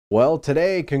Well,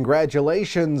 today,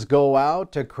 congratulations go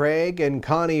out to Craig and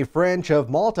Connie French of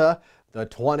Malta, the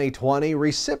 2020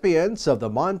 recipients of the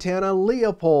Montana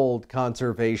Leopold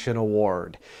Conservation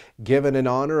Award. Given in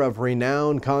honor of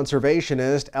renowned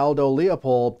conservationist Aldo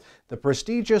Leopold, the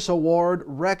prestigious award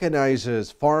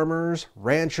recognizes farmers,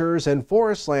 ranchers, and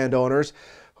forest landowners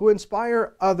who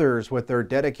inspire others with their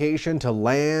dedication to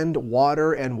land,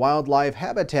 water, and wildlife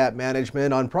habitat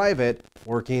management on private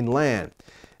working land.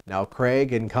 Now,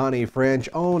 Craig and Connie French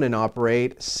own and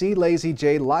operate C. Lazy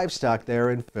J Livestock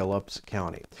there in Phillips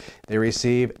County. They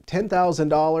receive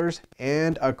 $10,000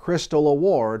 and a Crystal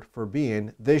Award for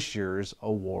being this year's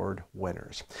award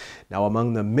winners. Now,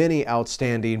 among the many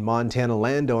outstanding Montana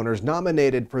landowners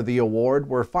nominated for the award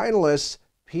were finalists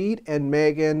Pete and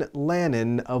Megan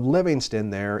Lannon of Livingston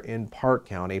there in Park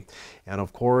County. And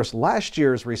of course, last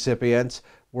year's recipients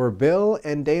were Bill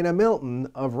and Dana Milton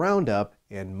of Roundup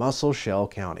in Musselshell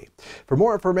County. For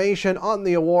more information on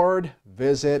the award,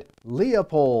 visit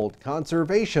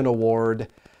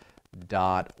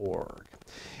leopoldconservationaward.org.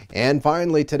 And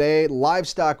finally today,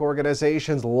 livestock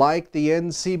organizations like the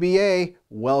NCBA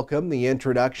welcome the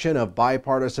introduction of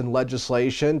bipartisan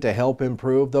legislation to help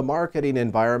improve the marketing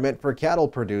environment for cattle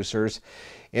producers.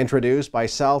 Introduced by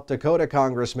South Dakota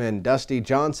Congressman Dusty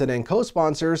Johnson and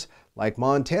co-sponsors like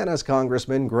Montana's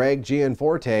Congressman Greg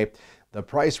Gianforte, the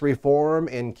Price Reform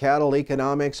in Cattle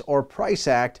Economics, or PRICE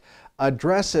Act,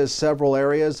 addresses several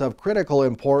areas of critical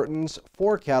importance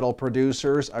for cattle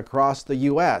producers across the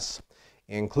U.S.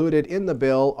 Included in the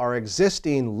bill are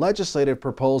existing legislative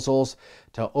proposals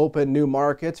to open new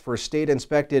markets for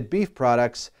state-inspected beef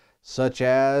products, such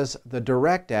as the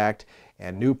DIRECT Act,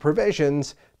 and new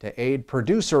provisions to aid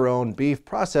producer-owned beef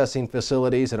processing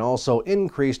facilities and also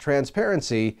increase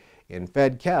transparency in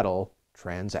fed cattle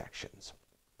transactions.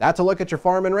 That's a look at your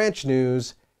farm and ranch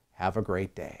news. Have a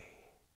great day.